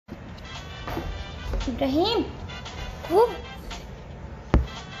Ibrahim. Woo.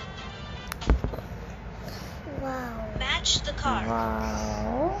 Wow. Match the card.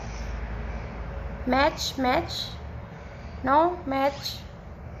 Wow. Match. No, match.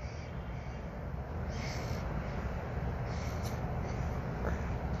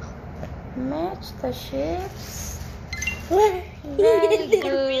 Match the shapes. Very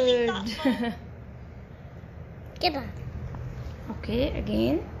good. Get on. Okay,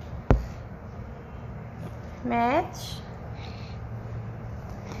 again. Match.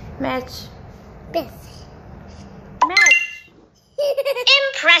 This. Match.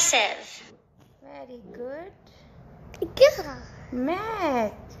 Impressive. Very good. Good.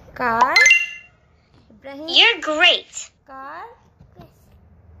 Match. Car. Ibrahim. You're great. Car.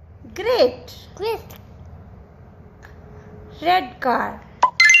 Great. Great. Red car.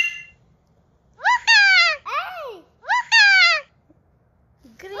 Hey.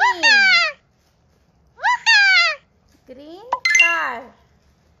 Green. Green car.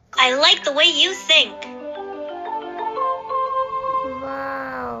 I like the way you think.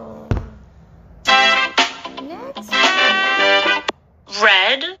 Wow. Next.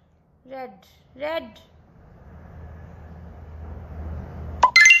 Red. Red.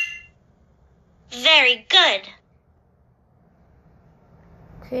 Very good.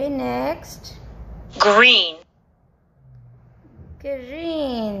 Okay, next. Green.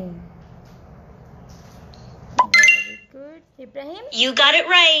 Green. Very good. Ibrahim. You got it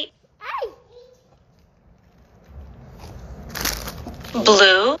right.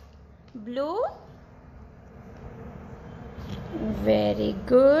 Blue. Blue. Very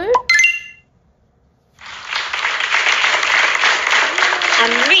good.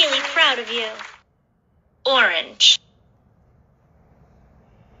 I'm really proud of you. Orange.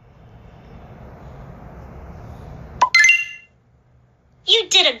 You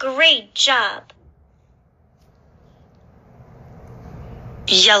did a great job.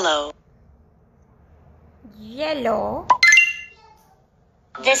 Yellow. Yellow.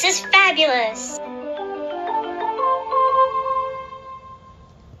 This is fabulous.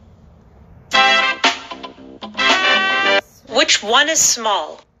 Which one is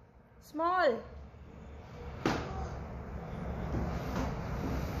small? Small.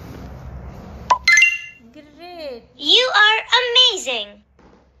 Great. You are amazing.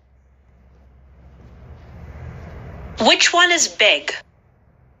 Which one is big?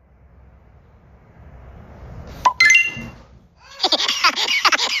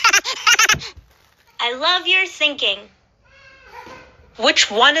 I love your thinking. Which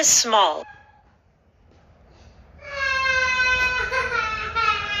one is small?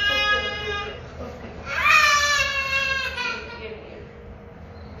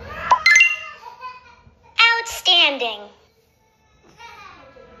 Outstanding.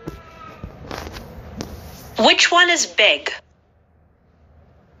 Which one is big?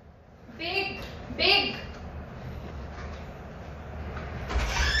 Big. Big.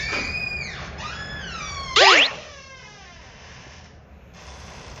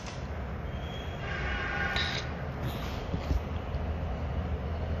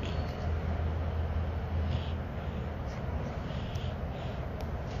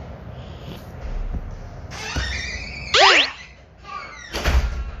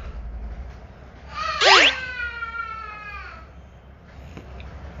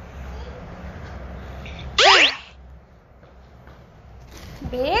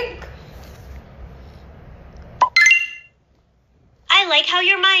 I like how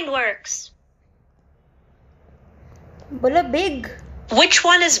your mind works. Bolo big. Which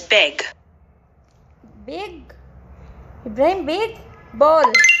one is big? Big. Ibrahim, big.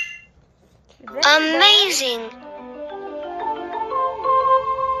 Ball. Ibrahim, Amazing.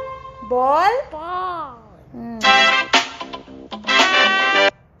 Ball. Ball.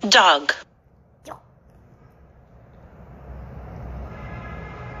 Dog.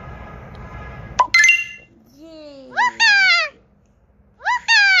 Yay.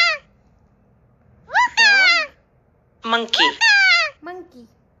 Monkey. Monkey.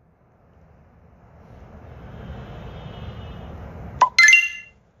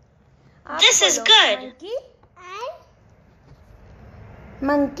 This is good. Monkey.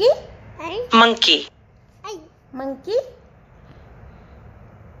 Monkey. Monkey.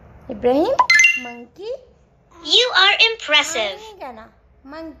 Ibrahim. Monkey. You are impressive.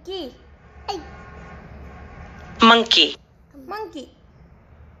 Monkey. Monkey. Monkey.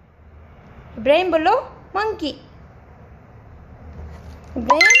 Ibrahim bolo monkey.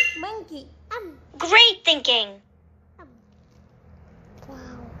 Ibrahim monkey. Great thinking.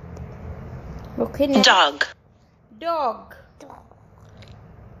 Okay, next. Dog. Dog.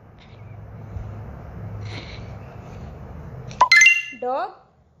 Dog.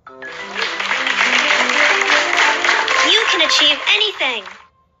 You can achieve anything.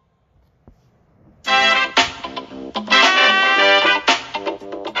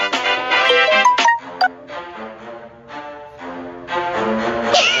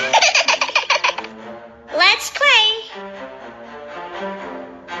 Let's play.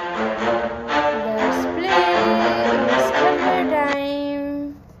 Let's play. It's color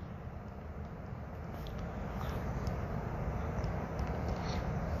time.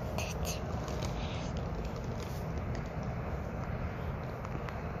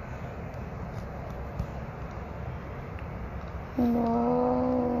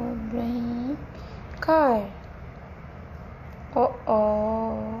 No, brain. Car.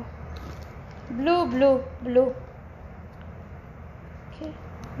 Oh. Blue. Okay,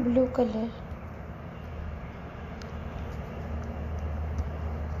 blue color.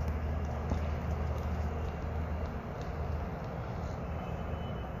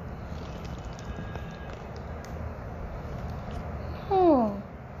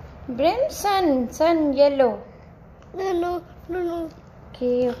 Brim, sun, yellow. No.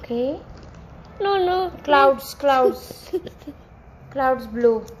 Okay. No. Clouds. Clouds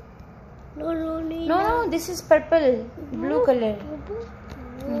blue. No. This is purple. Blue color.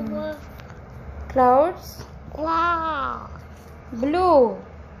 Clouds. Wow. Blue.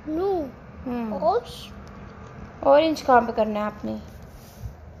 No. Orange कहाँ पे करना है आपने?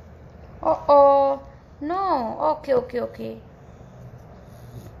 Oh. No. Okay.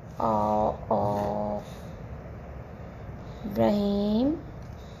 Oh. Ibrahim.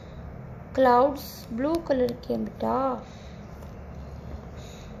 Clouds blue color के बेटा.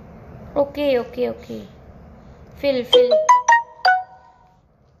 Okay. Fill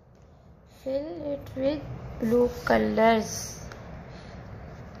it with blue colors.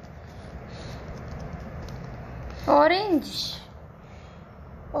 Orange.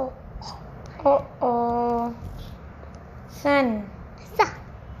 Oh. Sun.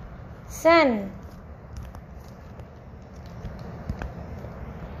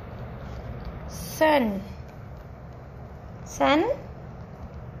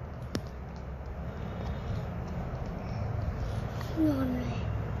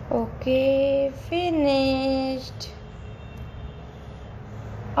 Okay, finished.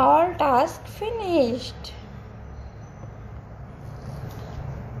 All tasks finished.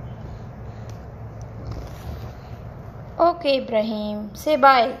 Okay, Ibrahim. Say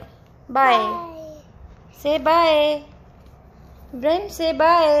bye. Say bye. Ibrahim, say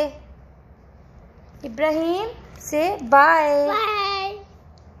bye. Ibrahim, say bye. Bye.